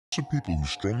Some people who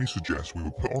strongly suggest we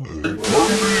were put on Earth.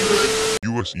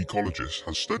 US ecologist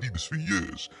has studied this for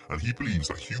years, and he believes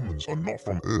that humans are not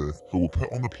from Earth but were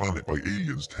put on the planet by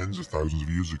aliens tens of thousands of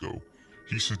years ago.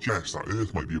 He suggests that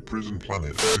Earth might be a prison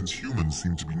planet since humans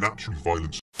seem to be naturally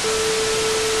violent.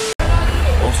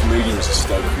 Multimedia is a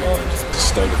state of mind, it's a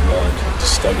state of mind, it's a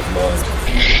state of mind.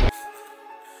 Ain't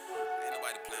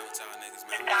nobody playing with y'all niggas,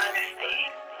 man.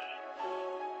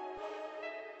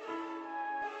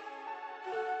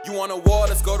 You want a war,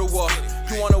 let's go to war.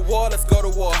 You want a war, let's go to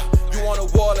war. You want a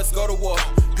war, let's go to war.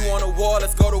 You want a war,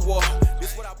 let's go to war.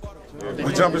 This what I bought.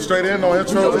 We jumping straight in, no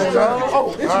intros on time?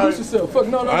 Oh, introduce yourself. Fuck,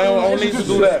 no. I don't need to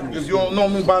do that because you don't know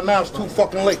me by now. It's too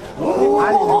fucking late. I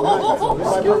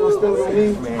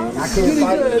can't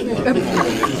fight.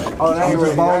 Oh, that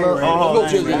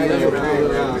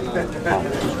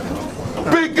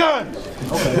ain't Big guns!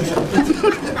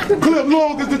 Clip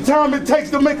long as the time it takes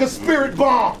to make a spirit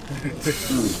bomb.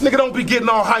 Nigga, don't be getting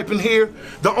all hype in here.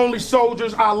 The only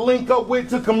soldiers I link up with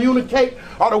to communicate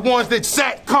are the ones that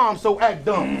sat calm, so act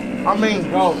dumb. I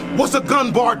mean, what's a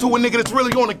gun bar to a nigga that's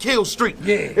really on a kill streak?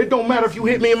 Yeah. It don't matter if you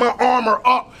hit me and my armor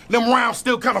up, them rounds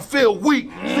still kind of feel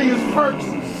weak. See, it's perks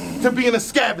to being a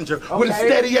scavenger with a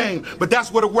steady aim, but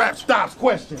that's where the rap stops.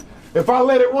 Question: if I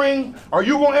let it ring, are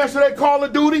you gonna answer that Call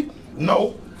of Duty?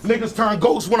 No. Niggas turn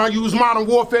ghosts when I use modern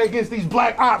warfare against these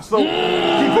black ops, so keep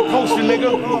it posted,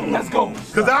 nigga. Let's go.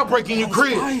 Cause I'll break in your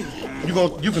crib. You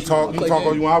can talk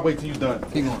all you want, I'll wait till you done.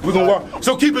 We're gonna walk.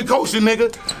 So keep it kosher,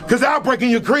 nigga. Cause I'll break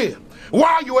in your crib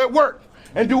while you at work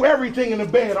and do everything in the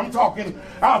bed. I'm talking,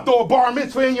 I'll throw a bar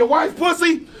mitzvah in your wife's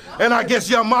pussy, and I guess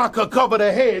your ma could cover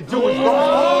the head, Jewish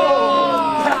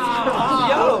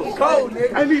Yo, cold,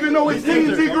 nigga. and even though it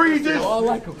seems egregious, I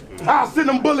like him. I'll send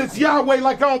them bullets Yahweh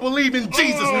like I don't believe in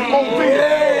Jesus. On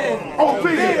Bill.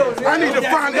 I need to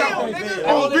find out.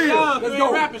 On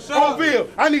Bill.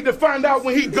 I need to find out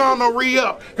when he gonna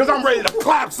re-up. Cause I'm ready to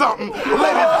clap something.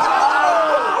 Let it.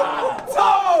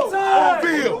 On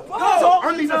Bill.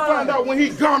 I need to find out when he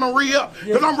gonna re-up.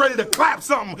 Cause I'm ready to clap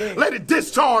something. Let it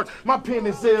discharge. My pen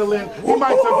is sealing. He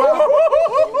might survive.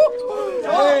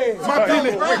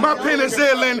 My pen is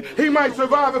sealing. He might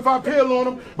survive if I peel on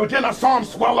him. But then I saw him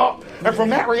swell up. And from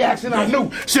that reaction, I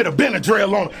knew should have been a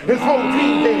drill on him. His whole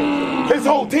team dead. His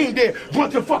whole team dead.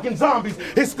 Bunch of fucking zombies.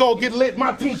 His skull get lit.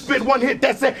 My team spit one hit.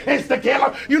 That's it. It's the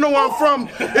killer. You know where I'm from.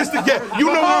 It's the killer. You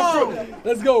know where I'm from.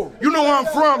 Let's go. You know where I'm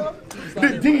from.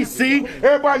 The DC.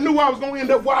 Everybody knew I was gonna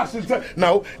end up Washington.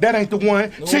 No, that ain't the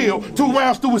one. Chill. 2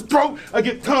 rounds through his throat. I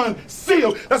get tongue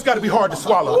sealed. That's got to be hard to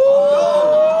swallow.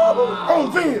 On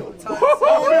Bill.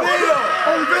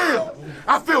 On Bill.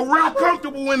 I feel real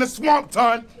comfortable in the swamp,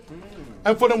 ton.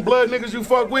 And for them blood niggas you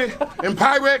fuck with, in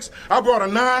Pyrex, I brought a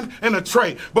 9 and a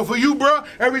tray. But for you, bruh,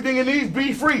 everything in these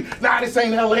be free. Nah, this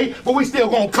ain't LA, but we still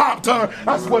gon' comp, ton.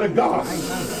 I swear to God.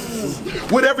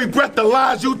 With every breath the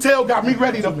lies you tell got me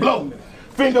ready to blow.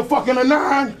 Finger fucking a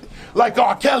 9, like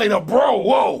R. Kelly the bro,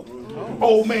 whoa.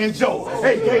 Old man Joe,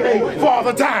 a.k.a.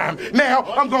 Father Time. Now,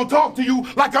 I'm gonna talk to you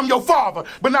like I'm your father.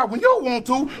 But now when you want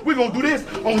to, we're gonna do this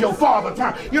on your father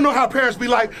time. You know how parents be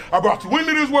like, I brought you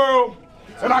into this world,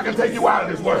 and I can take you out of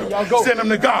this world. Send him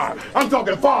to God. I'm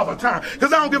talking father time.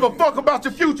 Because I don't give a fuck about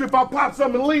your future. If I pop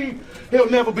something and leave, he'll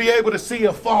never be able to see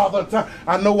a father time.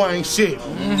 I know I ain't shit.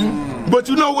 But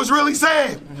you know what's really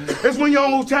sad? It's when your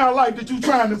own child life that you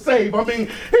trying to save. I mean,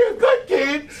 he's a good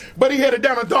kid, but he headed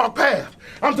down a dark path.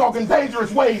 I'm talking dangerous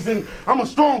ways, and I'm a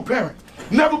strong parent.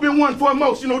 Never been one for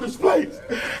emotional displays.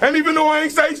 And even though I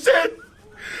ain't say shit,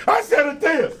 I said it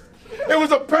there. It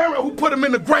was a parent who put him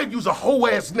in the grave. You was a hoe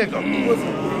ass nigga.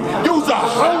 You was a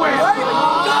hoe ass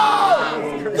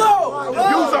nigga. Go!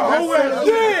 You was a hoe ass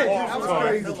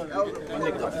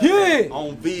Yeah! Yeah!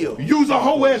 On Bill. You was a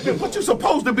hoe ass nigga. But you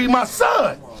supposed to be my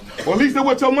son. Or at least that's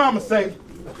what your mama say.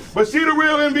 But she the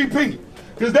real MVP.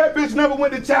 Cause that bitch never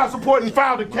went to child support and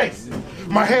filed a case.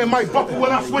 My hand might buckle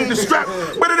when I swing the strap,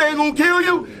 but it ain't gonna kill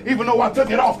you. Even though I took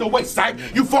it off the waist side,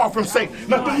 you far from safe.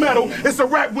 Nothing metal, it's a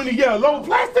rap when you yell low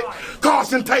plastic,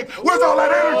 caution tape. Where's all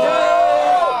that energy?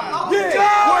 Where's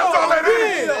all that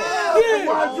energy?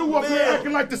 Why'd you up here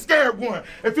acting like the scared one?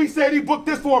 If he said he booked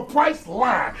this for a price,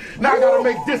 lie. Now I gotta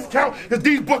make discount, cause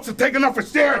these books are taking up a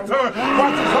Sheraton.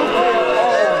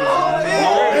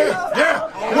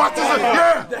 Watch his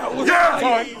hotel.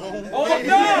 Watch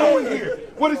his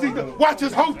What is he doing? Watch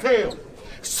his hotel.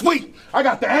 Sweet. I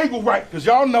got the angle right, cause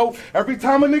y'all know every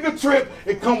time a nigga trip,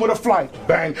 it come with a flight.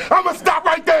 Bang. I'ma stop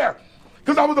right there,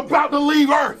 cause I was about to leave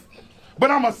Earth.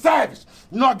 But I'm a savage.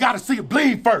 You know I gotta see it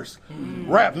bleed first.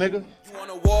 Rap, nigga. You want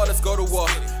a war, let's go to war.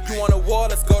 You want a war,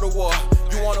 let's go to war.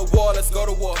 You want a war, let's go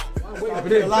to war.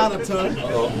 A lot of time.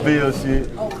 Bill shit.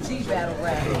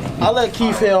 I let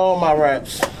Keith hear all my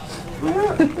raps.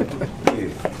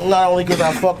 Not only because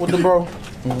I fuck with the bro,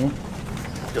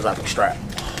 because I be strapped.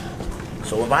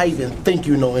 So if I even think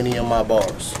you know any of my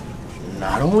bars,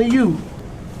 not only you,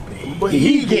 but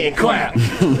he getting clapped.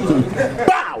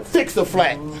 Bow! Fix the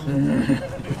flat.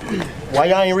 Why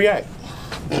y'all ain't react?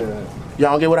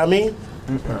 Y'all get what I mean?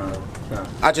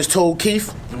 I just told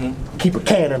Keith, keep a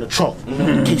can in the trunk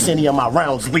in case any of my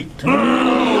rounds leaked.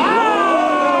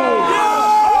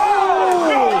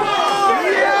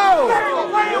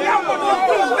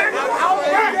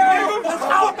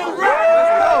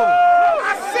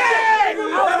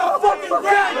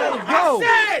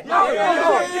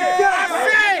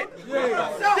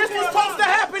 This was supposed to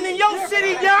happen in your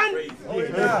city, young.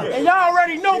 And y'all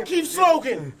already know Keith's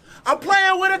slogan. I'm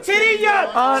playing with a titty, young.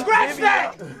 Scratch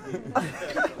that.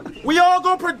 We all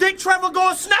gonna predict Trevor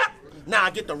gonna snap? Nah, I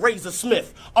get the Razor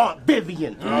Smith, Aunt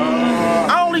Vivian.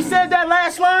 I only said that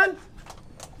last line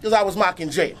because I was mocking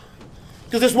Jay.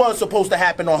 Because this was supposed to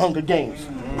happen on Hunger Games.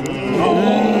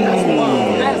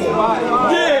 That's why.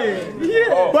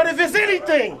 Yeah. But if it's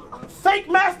anything, fake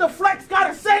Master Flex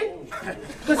gotta say,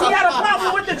 because he had a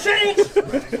problem with the change,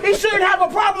 he shouldn't have a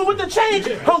problem with the change.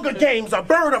 Hunger Games, a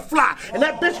bird or fly, and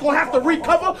that bitch gonna have to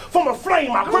recover from a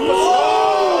flame. I grip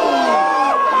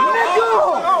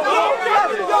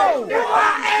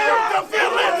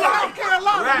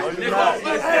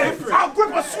I'll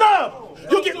grip a snub.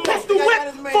 You get pistol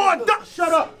whipped for a duck.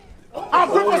 Shut up. I'll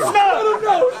grip a snub.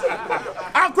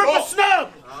 I'll grip a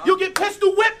snub. You get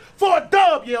pistol whipped for a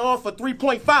dub. Yeah, all for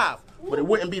 3.5. But it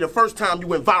wouldn't be the first time you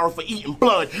went viral for eating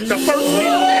blood. The first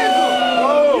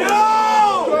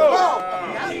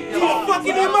He's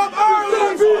fucking him up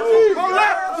early.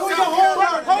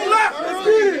 Hold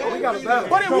up.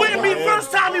 But it wouldn't be the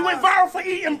first time he went viral for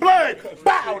eating blood.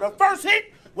 Bow. The first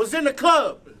hit was in the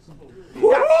club.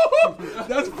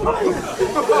 That's funny.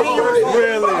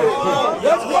 Really?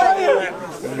 That's funny.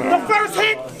 The first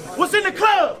hit was in the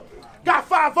club. Got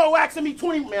 5-0 asking me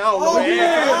 20. Man, I don't know.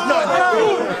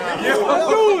 Let's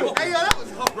do it. Hey, yo, that was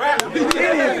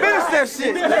finish that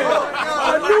shit. I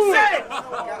said,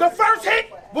 the first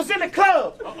hit was in the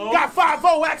club. Got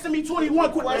 5-0 asking me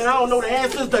 21 quick. Man, I don't know the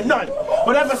answers to none.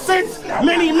 But ever since,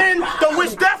 many men don't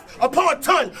wish death upon a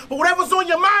ton. But whatever's on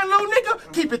your mind, little nigga,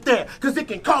 keep it there. Because it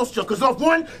can cost you. Because of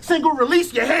one single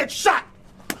release, your head shot.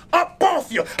 Up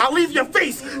off you. I'll leave your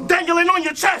face dangling on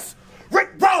your chest.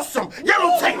 Rick Rossum,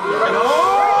 yellow tape. I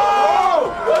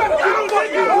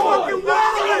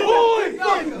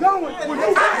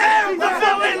am the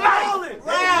villain light.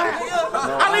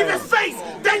 I leave his face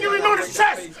dangling on his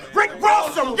chest. Rick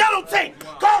Rossum, yellow tape.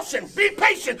 Caution, be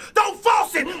patient, don't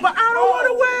force it. But I don't want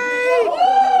to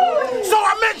wait. So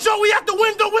I met Joey at the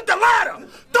window with the ladder.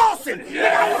 Dawson,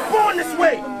 nigga, I was born this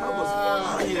way.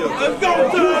 Let's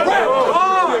go to the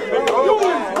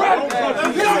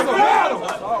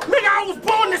nigga, I was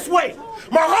born this way.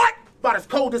 My heart, about as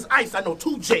cold as ice. I know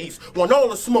 2 J's, want all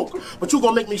the smoke. But you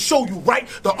gonna make me show you, right?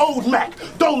 The old Mac,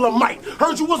 Dolomite.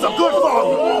 Heard you was a good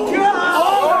father.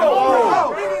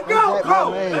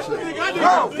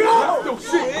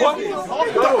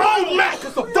 The old Mac,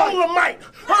 Dolomite.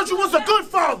 Heard you was a good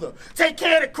father. Take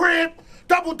care of the crib.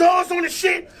 Double doors on the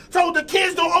shit. Told the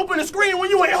kids don't open the screen when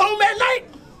you ain't home at night.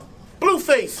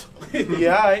 Blueface.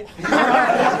 Yeah, alright.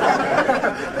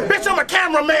 Bitch, I'm a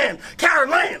cameraman. Carry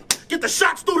land. Get the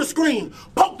shots through the screen.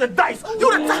 Poke the dice.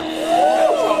 You the type.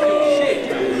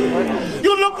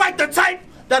 You look like the type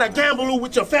that'll gamble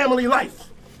with your family life.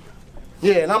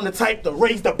 Yeah, and I'm the type to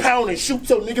raise the pound and shoot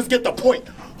so niggas get the point.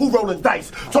 Who rolling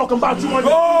dice? Talking about you on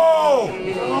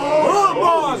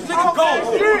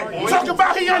Talking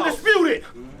about he undisputed.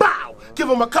 Bow. Give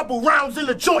him a couple rounds in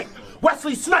the joint.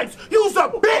 Wesley Snipes, you's a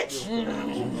bitch.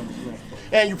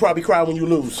 And you probably cry when you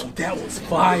lose. That was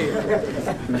fire.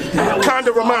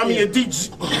 Kinda remind me of DJ.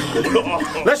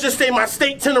 Let's just say my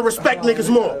state tend to respect niggas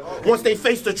more once they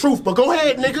face the truth. But go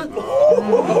ahead, nigga.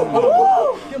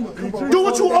 Do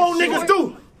what you old niggas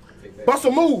do. Bust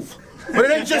a move. But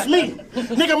it ain't just me.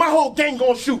 Nigga, my whole gang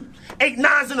gon' shoot. 8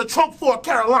 9s in the trunk for a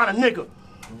Carolina nigga.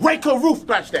 Raker Roof,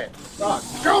 scratch that.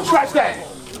 Scratch that.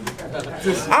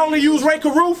 I only use Raker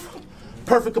Roof.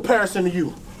 Perfect comparison to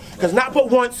you. Cause not but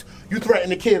once, you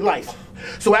threaten the kid life.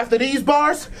 So after these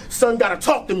bars, son gotta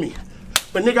talk to me.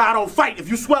 But nigga, I don't fight. If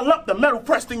you swell up, the metal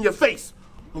pressed in your face.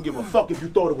 I don't give a fuck if you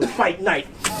thought it was fight night.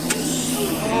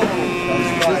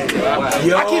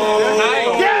 Yo, I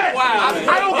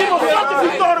don't give a fuck if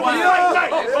you thought it was fight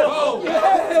night.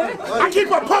 I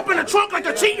keep a pump in the trunk like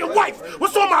a cheating wife.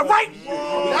 What's on my right?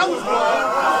 That was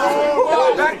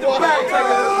back to back.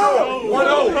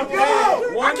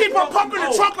 I keep her pumping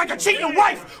the trunk like a cheating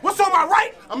wife. What's on my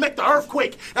right? I make the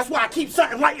earthquake. That's why I keep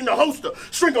something light in the holster.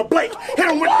 Stringer Blake, hit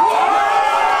him with. What's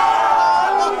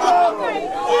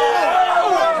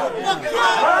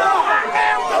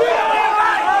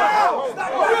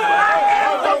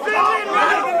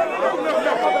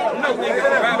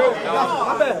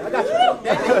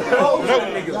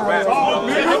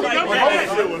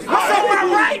on my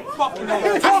right?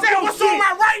 I said, what's on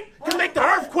my right? Can make the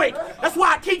earthquake. That's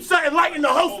why I keep something light in the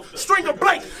host. Stringer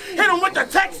Blake, hit him with the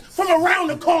text from around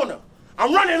the corner.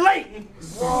 I'm running late.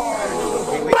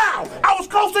 Wow, I was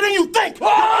closer than you think.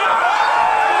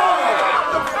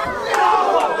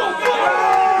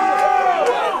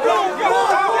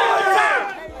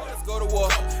 Let's go to war.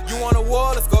 You want a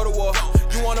war? Let's go to war.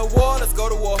 You want a war? Let's go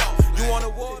to war. You want a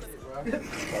war?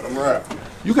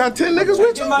 You got 10 niggas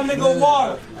with you? My nigga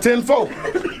water. 10-4.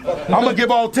 I'm gonna give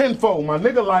all 10-4. My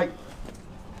nigga like,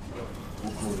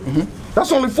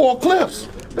 that's only 4 clips.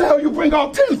 The hell you bring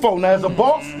all 10-4 now as a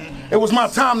boss? It was my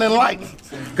time to enlighten.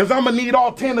 Cause I'm gonna need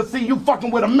all 10 to see you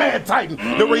fucking with a mad titan.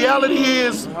 The reality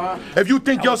is, if you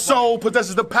think your soul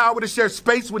possesses the power to share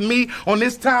space with me on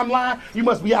this timeline, you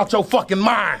must be out your fucking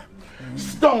mind.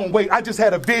 Stone, wait, I just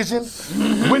had a vision.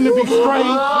 Wouldn't it be strange?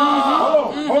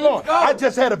 Hold on. I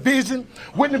just had a vision.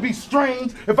 Wouldn't it be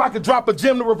strange if I could drop a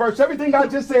gem to reverse everything I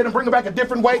just said and bring it back a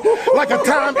different way? Like a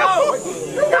time.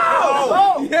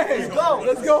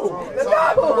 Let's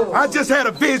go. I just had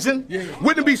a vision.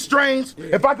 Wouldn't it be strange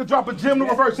if I could drop a gem to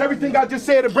reverse everything I just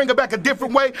said and bring it back a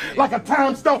different way? Like a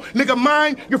time stone. Nigga,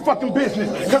 mind your fucking business.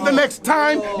 Cause the next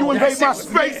time you invade my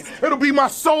space, it'll be my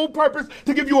sole purpose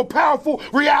to give you a powerful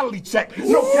reality check.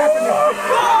 No capping.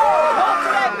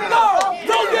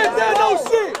 Don't get there no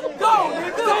shit.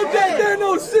 Don't get there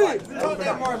no shit.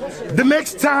 The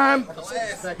next time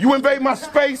you invade my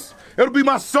space, it'll be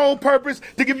my sole purpose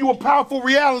to give you a powerful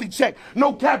reality check.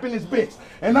 No capping this bitch.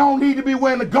 And I don't need to be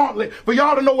wearing the gauntlet for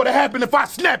y'all to know what'll happen if I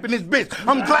snap in this bitch.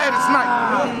 I'm glad it's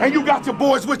night. And you got your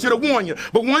boys with you to warn you.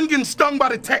 But one getting stung by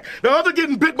the tech, the other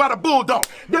getting bit by the bulldog.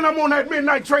 Then I'm on that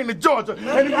midnight train to Georgia.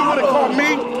 And if you would have called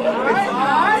me,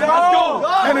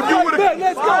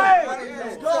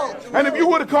 and if you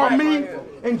would have called me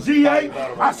and GA,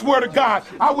 I swear to God,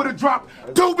 I would have dropped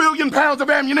 2 billion pounds of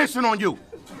ammunition on you.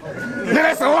 Now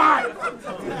that's a lie.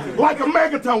 Like a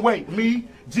megaton. Wait, me,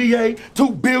 GA,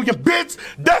 2 billion, bitch,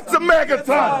 that's a megaton.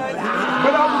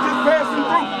 But I was just passing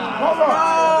through.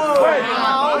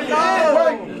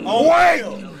 Hold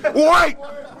on. Wait.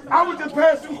 I was just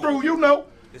passing through, you know,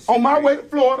 on my way to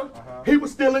Florida. He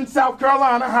was still in South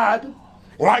Carolina hiding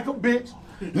like a bitch.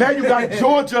 Now you got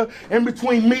Georgia in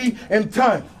between me and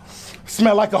Ton.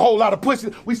 Smell like a whole lot of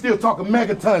pussy. We still talking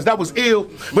megatons. That was ill,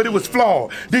 but it was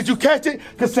flawed. Did you catch it?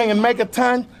 Cause saying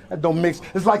megaton, that don't mix.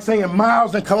 It's like saying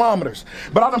miles and kilometers.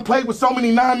 But I done played with so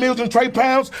many 9 million tray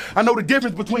pounds, I know the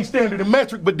difference between standard and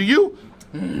metric, but do you?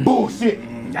 Bullshit.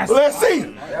 Let's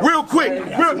see. Real quick.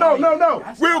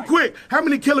 Real quick. How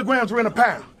many kilograms are in a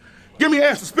pound? Give me an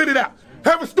answer. Spit it out.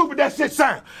 However stupid that shit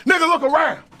sound. Nigga, look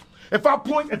around. If I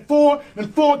point at 4, then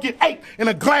 4 get 8 in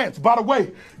a glance. By the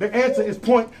way, the answer is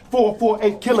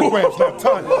 0.448 kilograms. Now,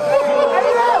 Ton.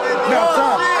 Now,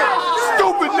 Ton.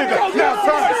 Stupid nigga. Now,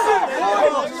 Ton.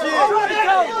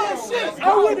 I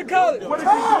went to college. What is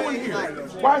he doing here?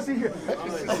 Why is he here?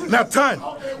 Now, Ton,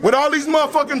 with all these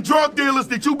motherfucking drug dealers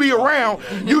that you be around,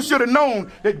 you should have known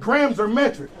that grams are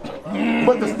metric.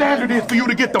 But the standard is for you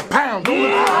to get the pound. Don't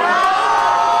look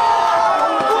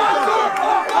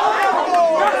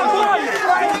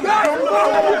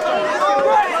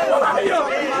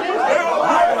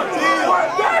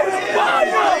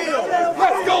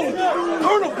Let's go.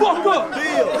 Turn the fuck up.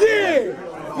 Yeah.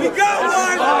 We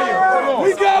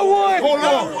got one.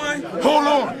 Hold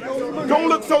on. Don't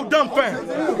look so dumbfounded.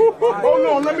 Hold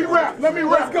on. Let me rap.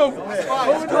 Let's go.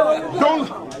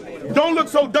 Don't look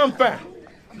so dumbfounded.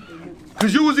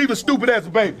 Cause you was even stupid as a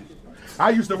baby. I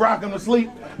used to rock him to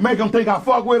sleep, make him think I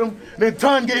fuck with him, then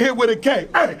Ton get hit with a K.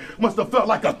 Hey, must have felt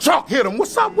like a truck hit him.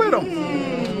 What's up with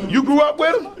him? You grew up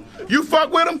with him? You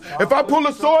fuck with him? If I pull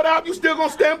a sword out, you still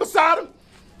gonna stand beside him?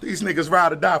 These niggas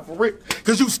ride or die for Rick,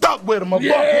 cause you stuck with him. A buck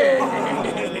hit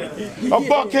him. A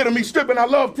buck hit him, he's stripping, I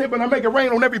love tipping, I make it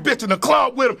rain on every bitch in the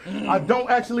club with him. I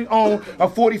don't actually own a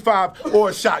 45 or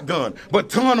a shotgun, but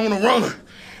Ton on the run.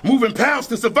 Moving pounds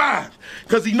to survive,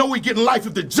 cause he know he getting life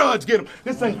if the judge get him.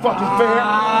 This ain't fucking fair.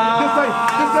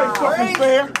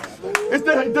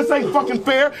 This ain't fucking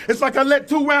fair. It's like I let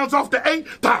 2 rounds off the 8.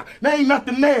 Bah, there ain't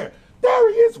nothing there.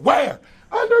 There he is. Where?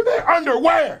 Under there.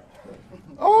 Underwear.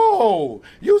 Oh,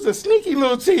 you's a sneaky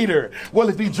little cheater. Well,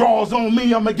 if he draws on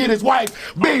me, I'ma get his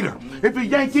wife, beat her. If a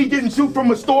Yankee didn't shoot from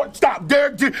a store, stop,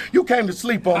 Derek, you came to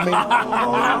sleep on me.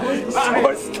 I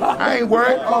ain't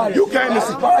worried. You came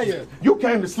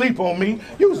to sleep on me.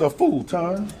 You was a fool,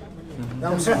 Ton.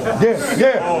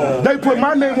 Yeah. They put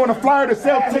my name on a flyer to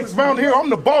sell tickets around here. I'm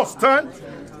the boss, Ton.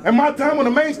 And my time on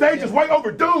the main stage is way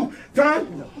overdue,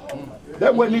 Ton.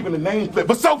 That wasn't even a name flip.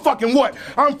 But so fucking what?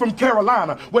 I'm from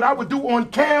Carolina. What I would do on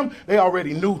cam, they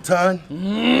already knew, Ton.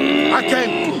 I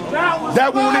can't.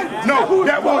 That won't it? No,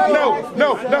 that won't.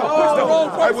 No.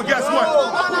 Hey, well, guess what?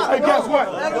 Hey,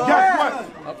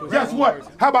 guess what?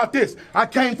 How about this? I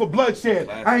came for bloodshed.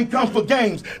 I ain't come for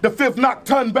games. The fifth knocked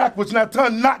Ton backwards. Now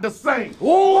Ton not the same.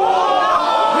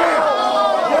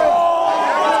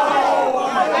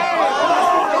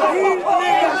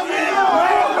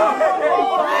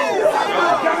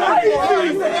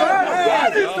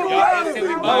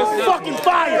 Fucking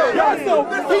fire! He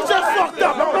just fucked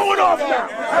up. I'm going off now.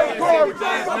 Hey, Corey.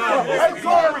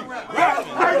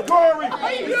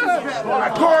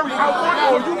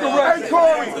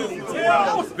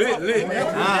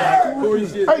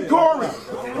 Hey, Corey.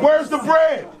 Where's the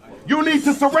bread? You need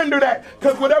to surrender that,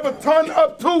 because whatever Ton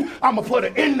up to, I'ma put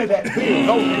an end to that big.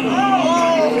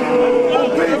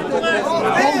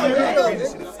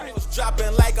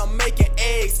 Dropping like I'm making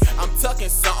eggs. I'm tucking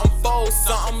something fold,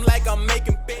 something like I'm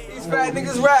making beds. These fat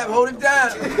niggas rap, hold it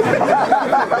down.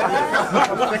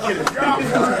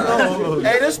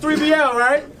 Hey, this 3BL,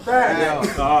 right?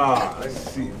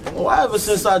 Well, ever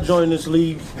since I joined this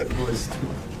league, I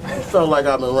felt like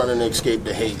I've been running to escape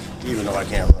the hate, even though I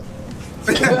can't run.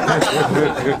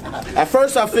 At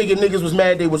first, I figured niggas was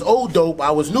mad they was old dope.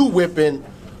 I was new whipping.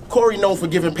 Corey known for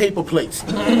giving paper plates.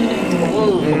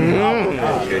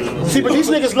 See, but these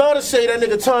niggas love to say that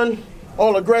nigga Ton,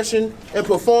 all aggression and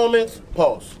performance.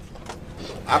 Pause.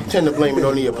 I tend to blame it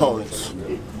on the opponents.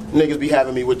 Niggas be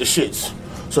having me with the shits.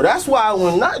 So that's why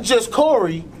when not just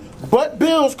Corey, but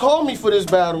Bills called me for this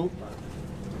battle,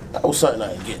 that was something I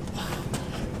didn't get.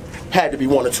 Had to be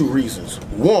one of two reasons.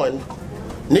 One,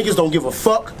 niggas don't give a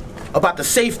fuck about the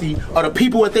safety of the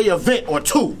people at their event, or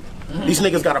two, these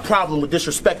niggas got a problem with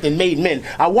disrespecting made men.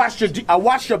 I watched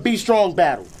your Be Strong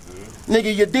battle.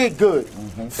 Nigga, you did good.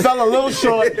 Fell a little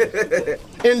short,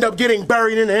 end up getting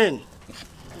buried in the end.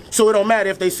 So it don't matter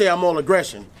if they say I'm all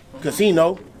aggression.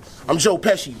 Casino, I'm Joe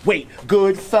Pesci. Wait,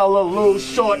 good, fell a little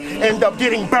short, end up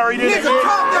getting buried in the end. Nigga,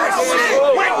 talk that shit!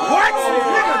 Wait, what?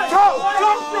 Nigga, talk.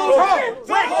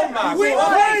 We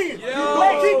playing.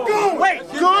 Keep going.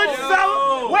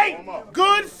 Wait,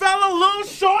 good fella, little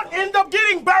short, end up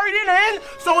getting buried in the end,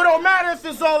 so it don't matter if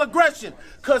it's all aggression.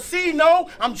 Casino,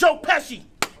 I'm Joe Pesci.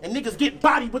 And niggas get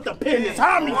bodied with the pen. It's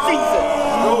Harmony season.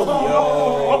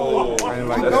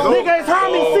 Nigga, it's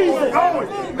Harmony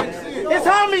season. It's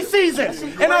Harmony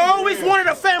season. And I always wanted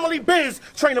a family biz,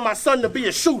 training my son to be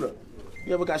a shooter.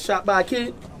 You ever got shot by a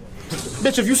kid?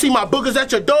 Bitch, if you see my boogers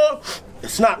at your door,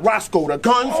 it's not Roscoe. The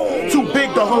guns, too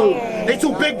big to hold. They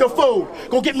too big to fold.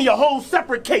 Go get me a whole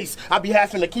separate case. I be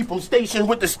having to keep them stationed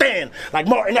with the stand, like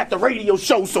Martin at the radio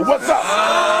show, so what's up?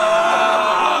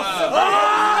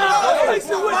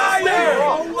 Station with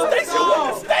the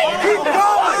stand. Keep going.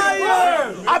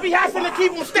 I be having to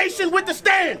keep them stationed with the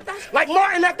stand, like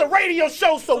Martin at the radio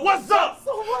show, so what's up?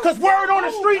 Cause word on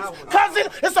the streets, cousin,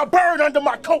 it's a bird under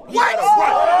my coat. You better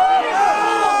run.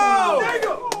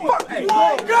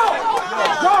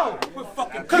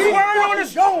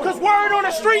 Cause word on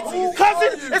the streets,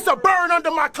 cousin, it's a bird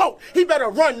under my coat. He better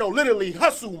run, no, literally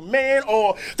hustle, man,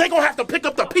 or they gonna have to pick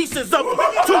up the pieces of him. 2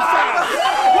 5.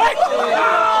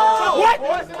 What?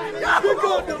 2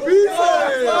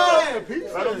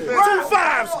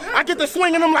 5s. I get to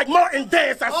swinging them like Martin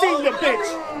dance. I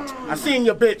seen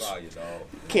your bitch.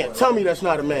 Can't tell me that's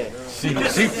not a man. She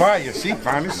fire. She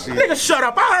fine as shit. Nigga, shut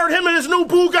up. I heard him and his new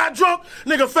boo got drunk.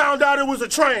 Nigga found out it was a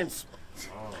trans.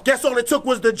 Guess all it took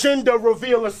was the gender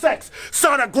reveal of sex.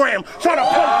 Sonogram, trying to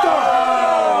pump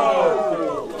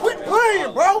down. Quit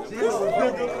playing, bro.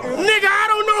 Nigga, I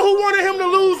don't know who wanted him to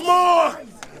lose more.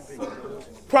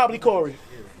 Probably Corey.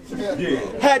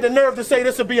 Had the nerve to say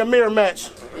this would be a mirror match.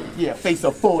 Yeah, face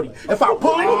of 40. If I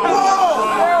pull it,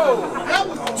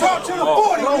 Talk to the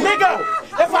 40. Nigga,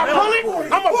 if I pull it,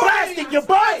 I'ma blast it, your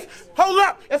buds. Hold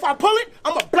up, if I pull it,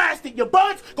 I'ma blast it, your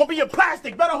buds. Gonna be in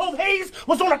plastic. Better hope Hayes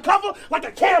was on the cover like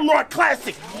a Cameron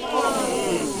classic.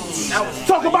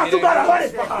 Talk about you got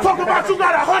 100. Talk about you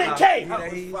got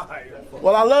 100K.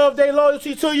 Well, I love their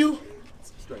loyalty to you,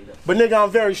 but nigga, I'm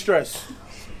very stressed.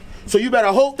 So you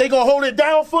better hope they gonna hold it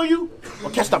down for you or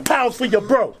catch the pounds for your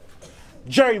bro.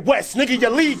 Jerry West, nigga,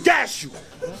 your lead gas you.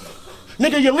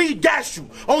 Nigga, your league gassed you.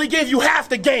 Only gave you half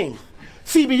the game.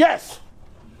 CBS.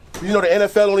 You know the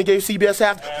NFL only gave CBS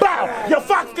half? Bow! Your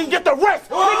Fox can get the rest!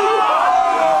 We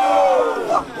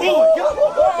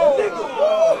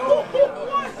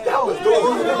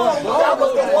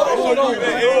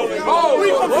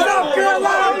from South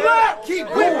Carolina! Keep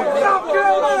going! South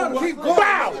Carolina! Keep going!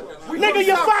 Bow! Nigga,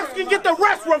 your Fox can get the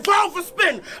rest. Revolver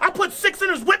spin. I put 6 in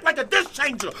his whip like a dish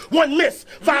changer. 1 miss.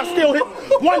 5 still hit.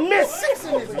 1 miss. 6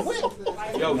 in his whip.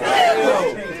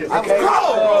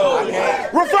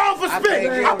 Revolver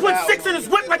spin. I put 6 in his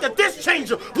whip like a dish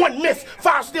changer. 1 miss.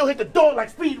 5 still hit the door like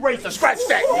Speed Racer. Scratch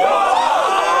that.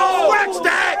 Scratch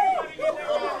that.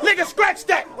 Nigga, scratch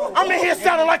that. I'm in here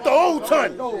sounding like the old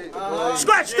ton.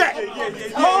 Scratch that.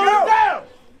 Hold it down.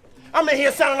 I'm in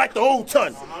here sounding like the old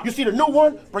ton. You see the new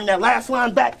one? Bring that last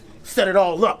line back. Set it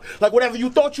all up. Like whatever you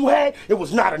thought you had, it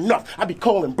was not enough. I be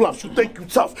calling bluffs. You think you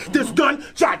tough. This gun,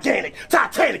 gigantic,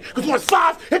 Titanic. Cause once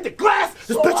 5 hit the glass,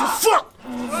 this bitch is fucked.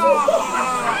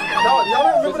 Y'all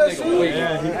remember that shit?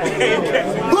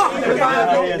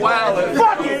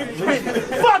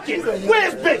 Fuck it.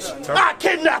 Where's bitch? I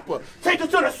kidnap her. Take her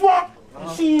to the swamp.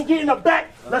 She ain't getting her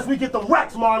back unless we get them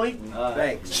racks, Marley.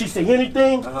 Thanks. She say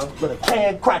anything but a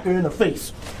can cracker in the face.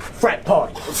 Frat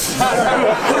party.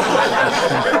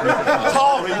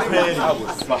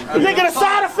 Nigga, the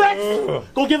side effects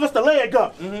gonna give us the leg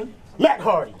up. Matt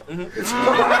Hardy. Chill,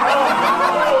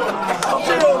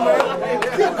 man.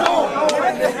 Keep going.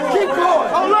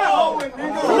 Hold up.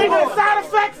 Nigga, the side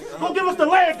effects gonna give us the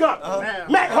leg up.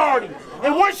 Matt Hardy.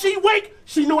 And once she wake,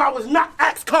 she knew I was not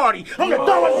Axe Cardi. I'm the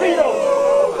Don Vito.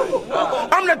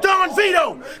 I'm the Don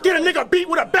Vito. Get a nigga beat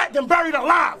with a bat then buried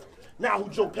alive. Now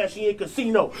who Joe Pesci in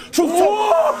Casino? Truth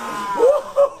told.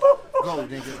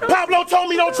 Pablo told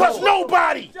me don't trust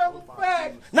nobody.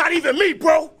 Not even me,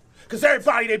 bro. Cause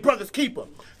everybody they brother's keeper.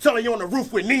 Telling you on the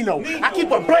roof with Nino. I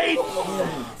keep a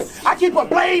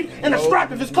blade and a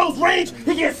strap. If it's close range,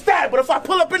 he gets stabbed. But if I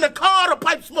pull up in the car, the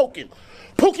pipe smoking.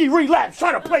 Pookie relapse,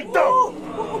 trying to play dumb.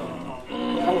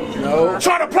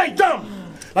 Trying to play dumb.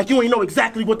 Like you ain't know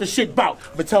exactly what the shit bout.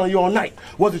 I've been telling you all night.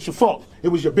 Wasn't your fault. It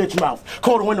was your bitch mouth.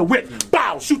 Caught her in the whip.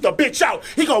 Bow, shoot the bitch out.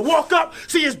 He gonna walk up,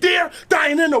 see his deer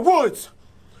dying in the woods.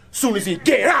 Soon as he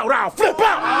get out, I'll flip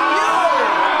out.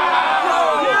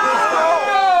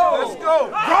 Let's go.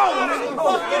 I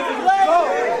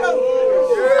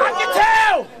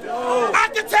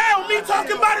can tell. Me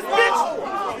talking about his bitch.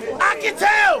 I can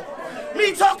tell.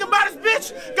 Me talking about his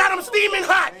bitch. Got him steaming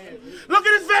hot. Look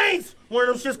at his veins. One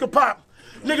of them shits could pop.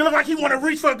 Nigga look like he wanna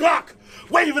reach for a Glock.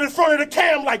 Waving in front of the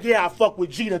cam like, yeah, I fuck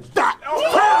with G the dot.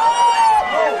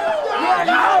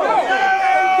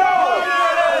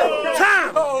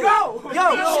 Time.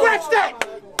 Yo, scratch that.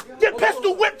 Get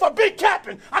pistol whipped for big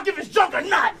capping. I give his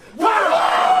juggernaut. Go,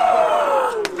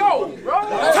 bro.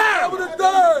 Time.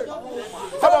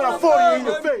 How about a 40 in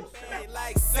your face?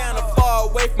 Like Santa far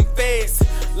away from feds.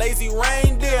 Lazy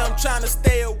reindeer, I'm trying to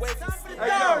stay away from.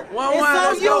 It's on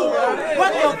you.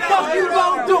 What the fuck you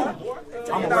gonna do?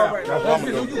 I'm a rap.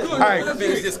 Hey,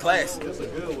 Finish this class. This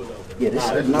shit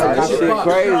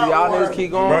crazy. Y'all niggas keep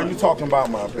going. bro, you talking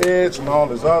about my bitch and all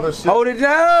this other shit. Hold it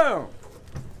down.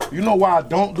 You know why I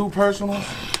don't do personals?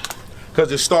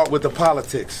 Because it start with the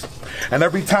politics. And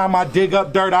every time I dig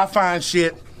up dirt, I find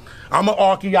shit. I'm an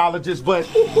archaeologist, but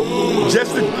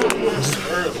just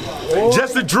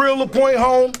to drill the point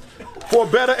home for a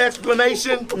better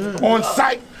explanation on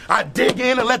site, I dig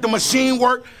in and let the machine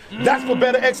work. That's for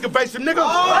better excavation, nigga.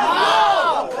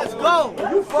 Let's go.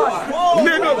 You fine.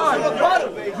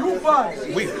 Nigga. You fine.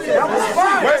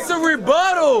 That's a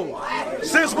rebuttal.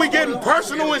 Since we getting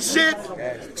personal and shit,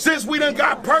 since we done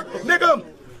got nigga,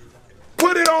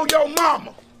 put it on your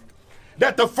mama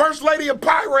that the first lady of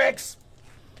Pyrex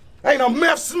ain't a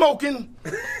meth smoking,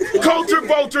 culture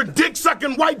vulture, dick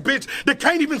sucking white bitch that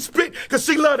can't even spit cause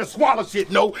she love to swallow shit.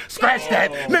 No, scratch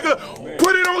that. Nigga,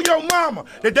 put it on your mama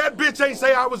that bitch ain't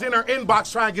say I was in her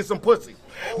inbox trying to get some pussy.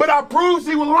 But I proved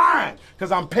she was lying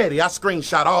cause I'm petty. I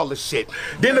screenshot all the shit.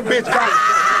 Then the bitch got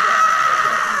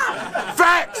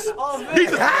facts.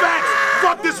 These is facts.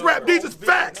 Fuck this rap. These is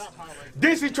facts.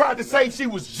 Then she tried to say she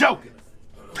was joking.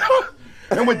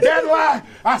 And with that lie,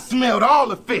 I smelled all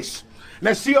the fish.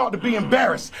 Now she ought to be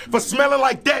embarrassed for smelling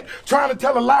like that, trying to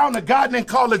tell a lie on the God and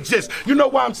call it gist. You know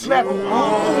why I'm snapping?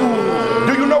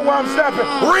 Do you know why I'm snapping?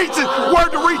 Reaches,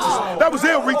 word to Reaches. That was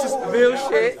ill, Reaches. Real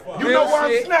shit. You know why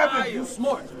I'm snapping? You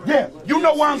smart. Yeah, you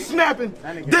know why I'm snapping?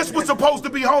 This was supposed to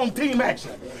be home team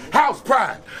action. House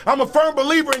pride. I'm a firm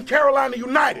believer in Carolina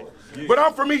United, but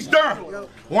I'm from East Durham.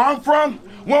 Where I'm from,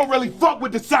 we don't really fuck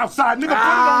with the South Side. Nigga, put it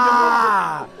on your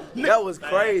mama. That was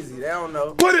crazy. They don't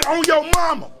know. Put it on your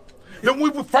mama Then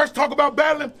when we first talk about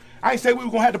battling, I ain't say we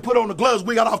were gonna have to put on the gloves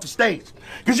we got off the stage.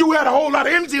 Cause you had a whole lot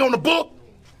of energy on the book.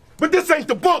 But this ain't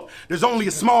the book. There's only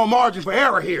a small margin for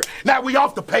error here. Now we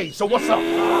off the page, so what's up?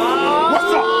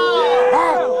 What's up?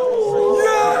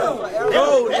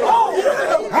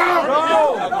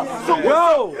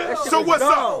 So what's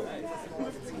up?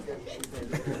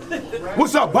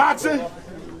 What's up, boxing?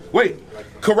 Wait,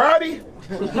 karate?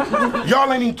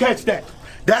 Y'all ain't even catch that.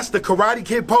 That's the Karate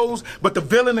Kid pose, but the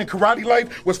villain in Karate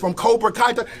Life was from Cobra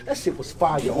Kai. That shit was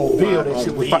fire on Bill. That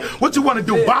shit was fire. What you want to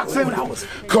do, boxing,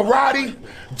 karate,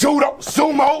 judo,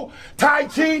 sumo, tai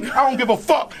chi? I don't give a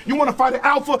fuck. You want to fight an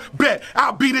alpha? Bet.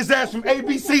 I'll beat his ass from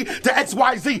ABC to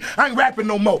XYZ. I ain't rapping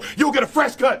no more. You'll get a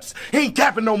fresh cuts. He ain't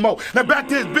capping no more. Now back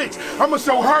to his bitch. I'ma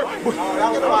show her.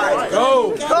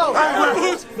 Go.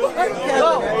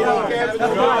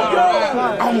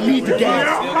 I don't need the gas.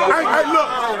 Hey, look.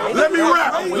 Let me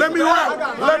rap. Let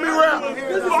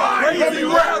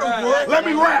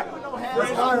me rap.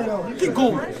 Keep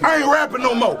going. I ain't rapping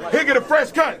no more. He'll get a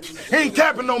fresh cut. He ain't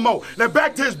capping no more. Now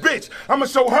back to his bitch. I'ma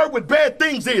show her what bad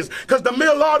things is. Cause the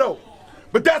mill auto.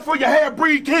 But that's for your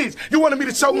half-breed kids. You wanted me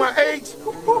to show my age?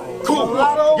 Cool.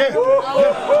 Yeah.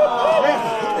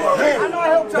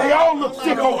 They all look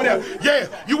sick over there. Yeah.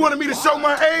 You wanted me to show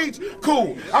my age?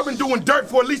 Cool. I've been doing dirt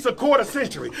for at least a quarter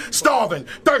century. Starving,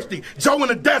 thirsty, Joe in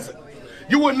the desert.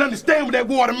 You wouldn't understand what that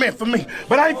water meant for me.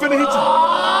 But I ain't finna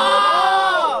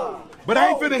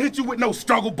hit you with no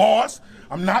struggle bars.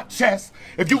 I'm not chess.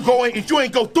 If you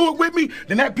ain't go through it with me,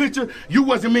 then that picture you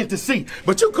wasn't meant to see.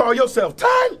 But you call yourself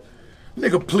time?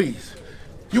 Nigga, please.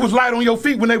 You was light on your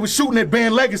feet when they was shooting at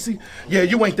Band Legacy. Yeah,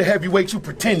 you ain't the heavyweight you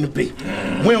pretend to be.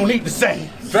 We don't eat the same.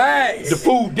 Facts. The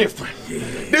food different.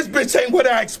 This bitch ain't what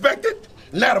I expected.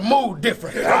 Now the mood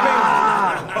different.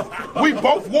 I mean, we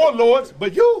both warlords,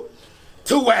 but you,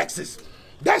 2 axes.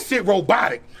 That shit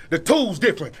robotic. The tool's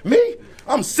different. Me,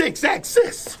 I'm 6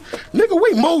 axis. Nigga,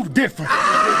 we move different.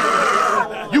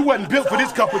 You wasn't built for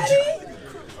this cup of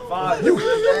you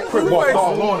quick walk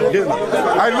all on it, didn't you?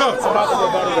 Hey, look.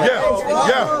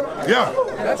 Yeah.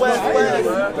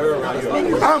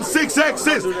 I'm 6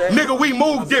 axis. Nigga, we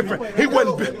move different. He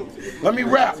wasn't built. Let me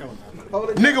rap.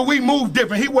 Nigga, we move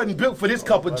different. He wasn't built for this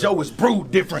cup of Joe. It's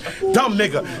brewed different. Dumb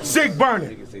nigga. Sig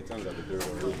burning.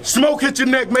 Smoke hit your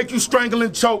neck, make you strangle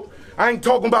and choke. I ain't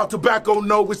talking about tobacco,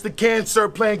 no. It's the cancer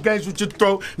playing games with your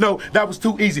throat. No, that was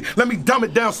too easy. Let me dumb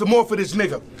it down some more for this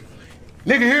nigga.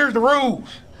 Nigga, here's the rules.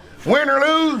 Win or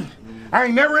lose. I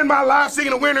ain't never in my life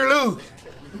seen a win or lose.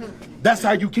 That's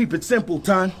how you keep it simple,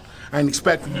 ton. I ain't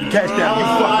expecting you to catch that. You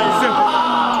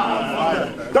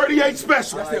fucking simple. 38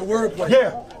 special. That's that wordplay.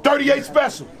 Yeah, 38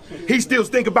 special. He still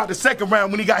think about the second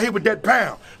round when he got hit with that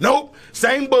pound. Nope,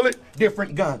 same bullet,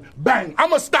 different gun. Bang.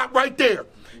 I'ma stop right there,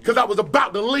 because I was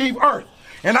about to leave Earth,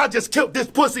 and I just killed this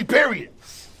pussy, period.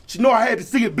 But you know I had to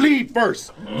see it bleed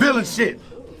first. Villain shit.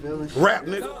 Rap,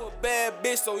 nigga. Bad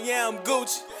bitch, so yeah, I'm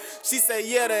Gucci. She say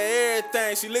yeah to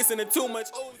everything. She listening too much.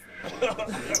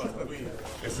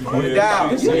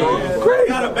 Down. Great.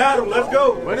 Got a battle. Let's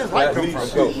go. Where does light come from?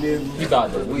 Go. You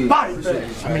thought that we. I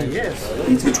mean, yes.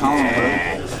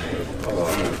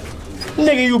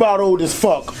 Nigga, you about old as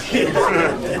fuck.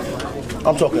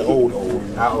 I'm talking old.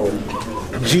 How old?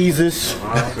 Jesus,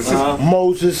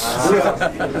 Moses,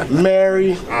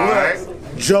 Mary,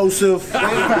 Joseph.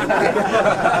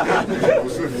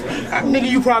 Nigga,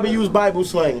 you probably use Bible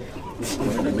slang.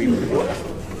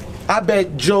 I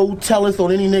bet Joe telleth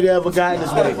on any nigga ever got in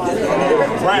his way.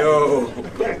 Yo.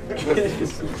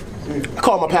 I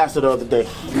called my pastor the other day.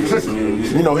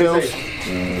 You know Hills?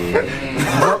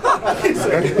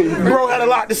 Bro had a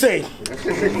lot to say.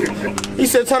 He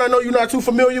said, son, I know you're not too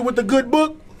familiar with the good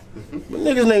book, but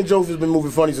niggas named Joseph's been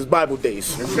moving funny since Bible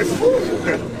days.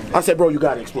 I said, bro, you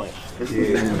gotta explain.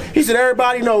 He said,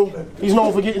 everybody know he's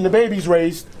known for getting the babies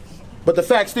raised, but the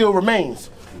fact still remains.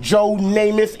 Joe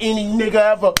nameth any nigga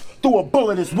ever threw a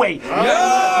bullet his way.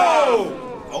 Yo!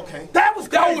 Okay. That was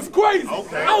crazy.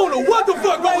 Okay. I don't know what the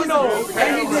fuck going on.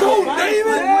 Okay. Joe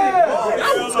Namath?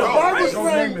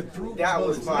 That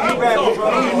was fire.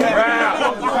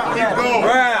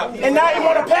 And now he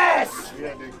wanna pass.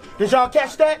 Did y'all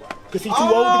catch that? Cause he too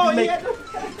old to be making.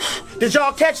 Did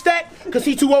y'all catch that? Cause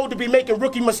he too old to be making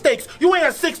rookie mistakes. You ain't a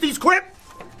 60s Crip.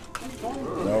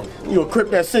 No. You a Crip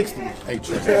that 60. Hey,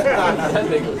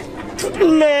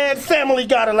 man, Family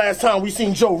Guy the last time we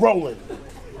seen Joe rolling.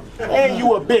 And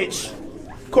you a bitch.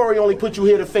 Corey only put you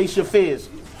here to face your fears.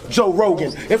 Joe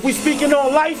Rogan. If we speaking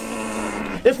on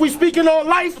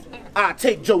life, I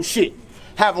take Joe shit.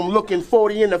 Have him looking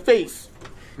 40 in the face.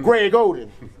 Greg Oden.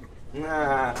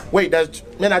 Nah. Wait,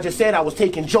 man, I just said I was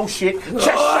taking Joe shit. Chest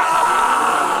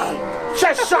shot.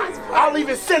 shot. I'll leave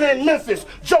his center in Memphis.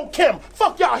 Joe Kim.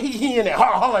 Fuck y'all he in there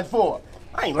ha-haing for.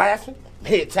 I ain't laughing.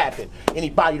 Head tapping.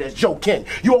 Anybody that's Joe Kim.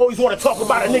 You always want to talk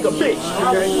about a nigga bitch.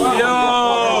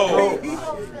 Yo!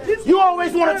 You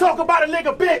always want to talk about a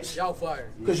nigga bitch. Y'all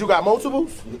fired. Because you got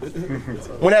multiples?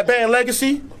 When that band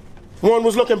Legacy, one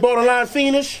was looking borderline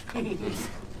fiendish, and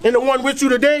the one with you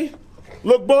today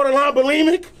look borderline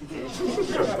bulimic.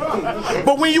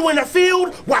 But when you in the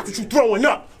field, watch what you throwing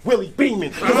up. Willie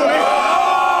beaming. Yo!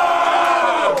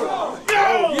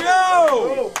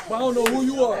 I don't know who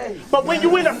you are. But when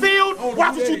you in the field,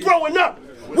 watch what you throwing up.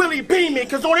 Willie beaming,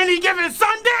 because on any given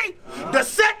Sunday, the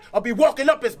set will be walking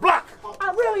up his block.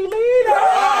 I really mean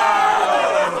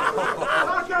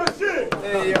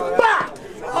it. Bah!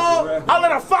 I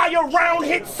let a fire round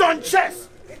hit son chest.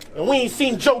 And we ain't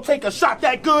seen Joe take a shot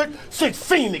that good since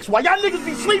Phoenix. While y'all niggas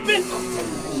be sleeping,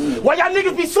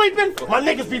 my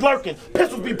niggas be lurking.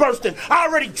 Pistols be bursting. I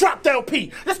already dropped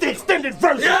LP. That's the extended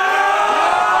version.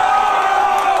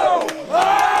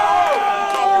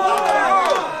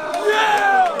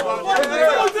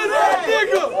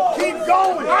 Keep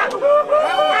going.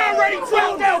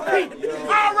 I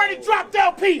already dropped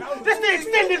LP. This the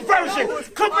extended version.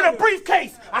 Clip in a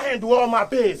briefcase. I handle all my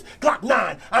biz. Glock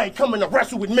 9. I ain't coming to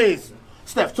wrestle with Miz.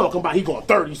 Steph talking about he going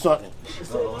 30 something.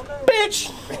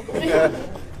 Bitch.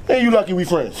 Hey, you lucky we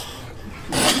friends.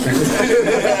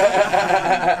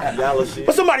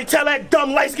 But somebody tell that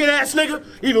dumb light-skinned ass nigga,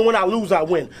 even when I lose, I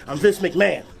win. I'm Vince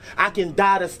McMahon. I can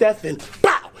die to Steph and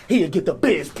bow. He'll get the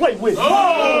biz. Play with me.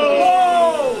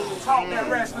 Talk that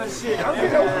wrestling shit.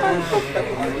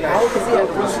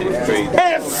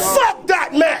 And fuck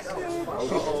that Mac.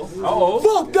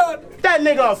 Fuck that. That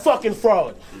nigga a fucking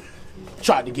fraud.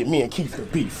 Tried to get me and Keith the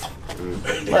beef.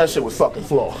 That shit was fucking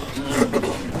flawed.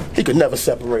 He could never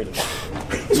separate us.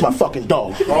 It's my fucking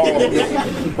dog.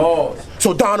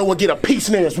 So Donald would get a piece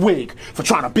in his wig for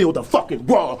trying to build a fucking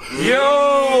wall.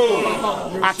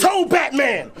 Yo! I told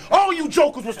Batman, all you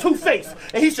jokers was Two-Face,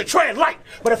 and he should tread light.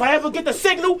 But if I ever get the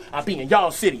signal, I'll be in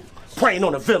y'all city, praying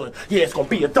on a villain. Yeah, it's gonna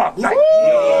be a dark night.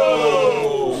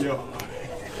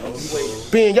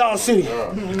 Be in y'all city,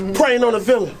 praying on a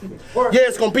villain. Yeah,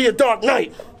 it's gonna be a dark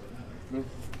night.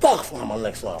 Fuck for my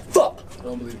next line. Fuck. We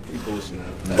don't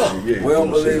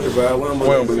believe it, bro.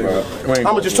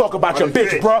 I'ma just talk about your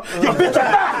bitch, bro. Your bitch a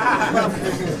thot.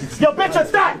 Your bitch a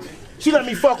thot. She let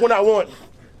me fuck when I want.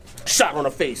 Shot on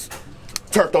her face.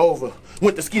 Turned her over.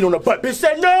 Went to skeet on her butt. Bitch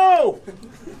said no.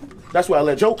 That's why I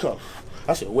let Joe come.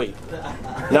 I said, wait.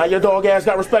 Now your dog ass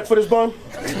got respect for this bum?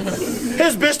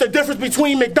 His bitch the difference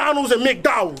between McDonald's and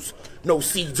McDowell's. No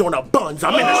seeds on her buns.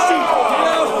 I'm in the sheet.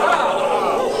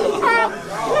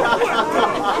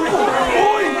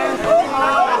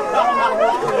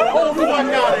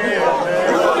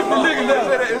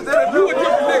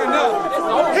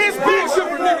 His bitch,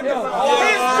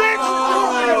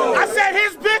 I said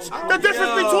his bitch, the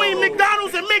difference between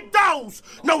McDonald's and McDowell's.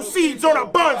 No seeds on her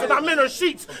buns and I'm in her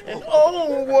sheets. And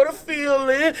oh, what a feeling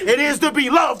it is to be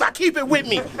loved. I keep it with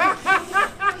me.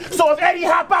 So if Eddie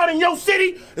hop out in your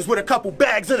city, it's with a couple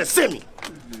bags in a semi.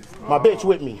 My bitch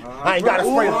with me. I ain't got to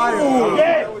spray.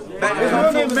 Yeah.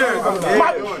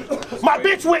 My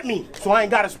bitch with me, so I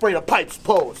ain't got to spray the pipes.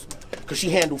 Pause. Cause she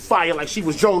handled fire like she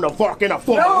was Joan of Arc in a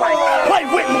former life. Play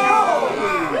with me.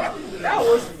 That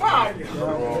was fire.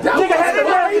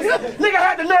 Nigga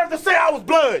had the nerve to say I was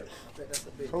blood.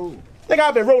 Nigga,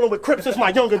 I've been rolling with Crips since my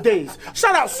younger days.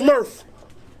 Shout out Smurf,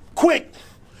 Quick,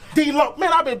 D-Lump.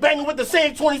 Man, I've been banging with the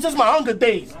same 20s since my younger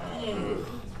days.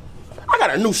 I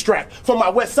got a new strap from my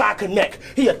West Side Connect.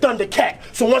 He a Thundercat.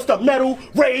 So once the metal,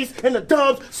 raise, and the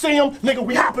dubs see him, nigga,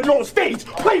 we hopping on stage.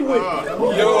 Play with me.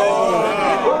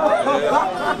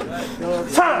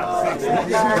 Time.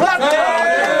 Clap it.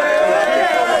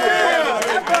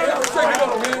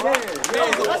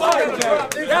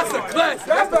 That's a class.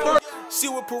 That's the first. She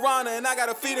with Piranha and I got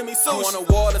her feeding me sushi. You want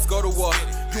a war, let's go to war.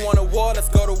 You want a war, let's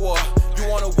go to war. You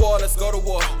want a war, let's go to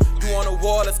war. You want a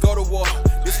war, let's go to war.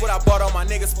 This what I bought all my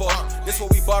niggas for. This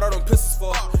what we bought all them pistols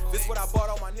for. This what I bought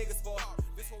all my niggas for.